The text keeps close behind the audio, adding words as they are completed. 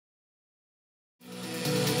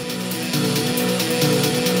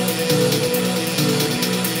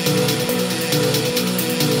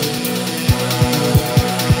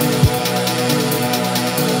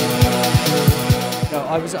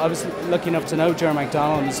was lucky enough to know Jerry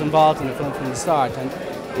MacDonald and was involved in the film from the start, and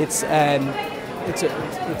it's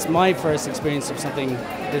my first experience of something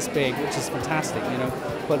this big, which is fantastic, you know.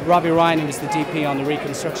 But Robbie Ryan, who was the DP on the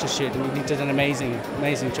reconstruction shoot, I mean, he did an amazing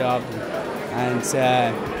job, and it's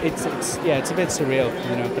a bit surreal,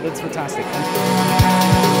 you know, but it's fantastic.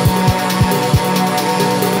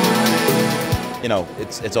 You know,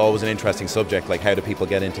 it's always an interesting subject, like how do people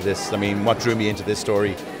get into this? I mean, what drew me into this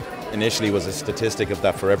story initially was a statistic of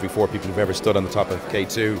that for every 4 people who've ever stood on the top of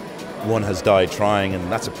K2, 1 has died trying, and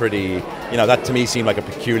that's a pretty, you know, that to me seemed like a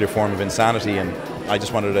peculiar form of insanity, and I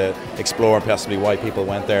just wanted to explore possibly why people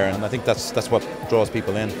went there, and I think that's what draws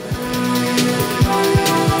people in.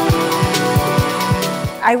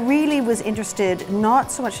 I really was interested not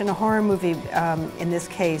so much in a horror movie in this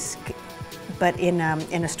case, but in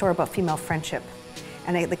a story about female friendship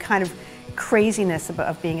and the kind of craziness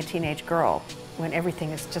of being a teenage girl when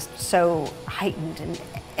everything is just so heightened and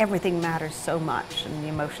everything matters so much and the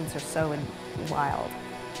emotions are so wild.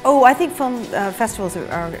 Oh, I think film festivals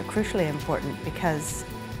are crucially important because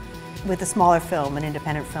with a smaller film, an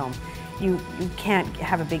independent film, you can't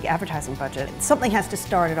have a big advertising budget. Something has to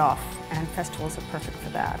start it off, and festivals are perfect for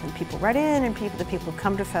that. And people write in, and the people who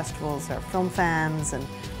come to festivals are film fans, and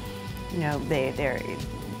you know they're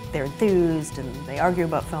enthused and they argue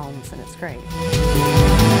about films, and it's great.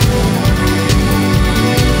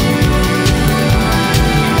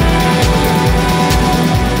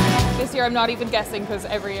 This year I'm not even guessing because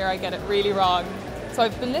every year I get it really wrong. So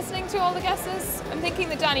I've been listening to all the guesses. I'm thinking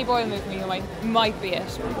the Danny Boyle movie might be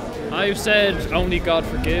it. I've said Only God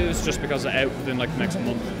Forgives just because it's out within like the next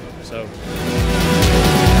month. So.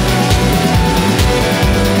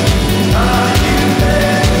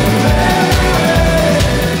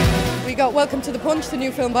 We got Welcome to the Punch, the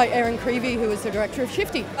new film by Aaron Creevy, who is the director of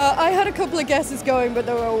Shifty. I had a couple of guesses going, but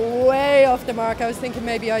they were way off the mark. I was thinking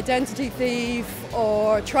maybe Identity Thief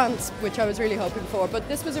or Trance, which I was really hoping for, but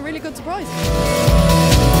this was a really good surprise.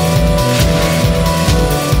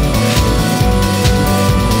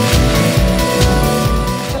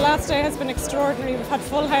 The last day has been extraordinary. We've had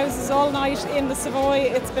full houses all night in the Savoy.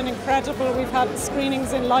 It's been incredible. We've had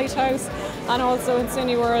screenings in Lighthouse and also in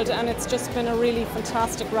Cineworld, and it's just been a really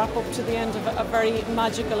fantastic wrap up to the end of a very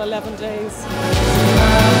magical 11 days.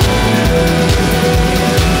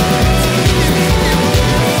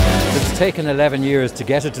 It's taken 11 years to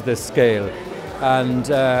get it to this scale,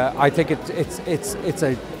 and I think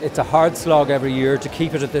it's a hard slog every year to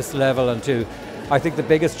keep it at this level, and I think the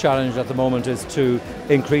biggest challenge at the moment is to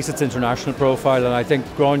increase its international profile, and I think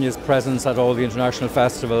Gráinne's presence at all the international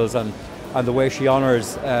festivals and the way she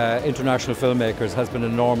honours international filmmakers has been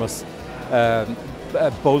enormous,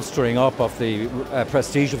 bolstering up of the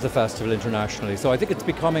prestige of the festival internationally. So I think it's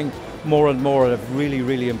becoming more and more a really,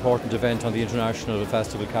 really important event on the international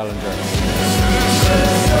festival calendar.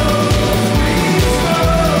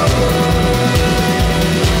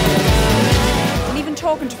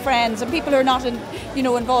 Talking to friends and people who are not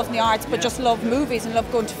involved in the arts but just love movies and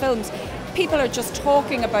love going to films, people are just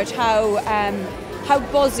talking about how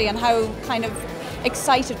buzzy and how kind of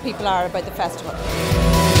excited people are about the festival.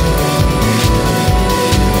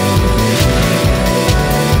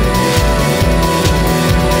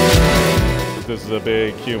 This is a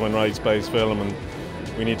big human rights-based film, and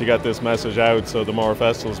we need to get this message out, so the more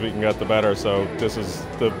festivals we can get, the better. So this is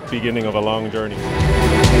the beginning of a long journey.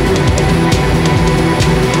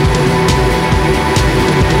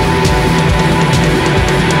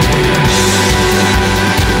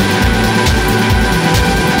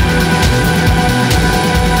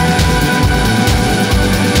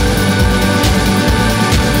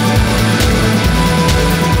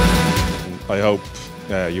 I hope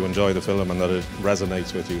you enjoy the film and that it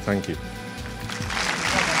resonates with you. Thank you.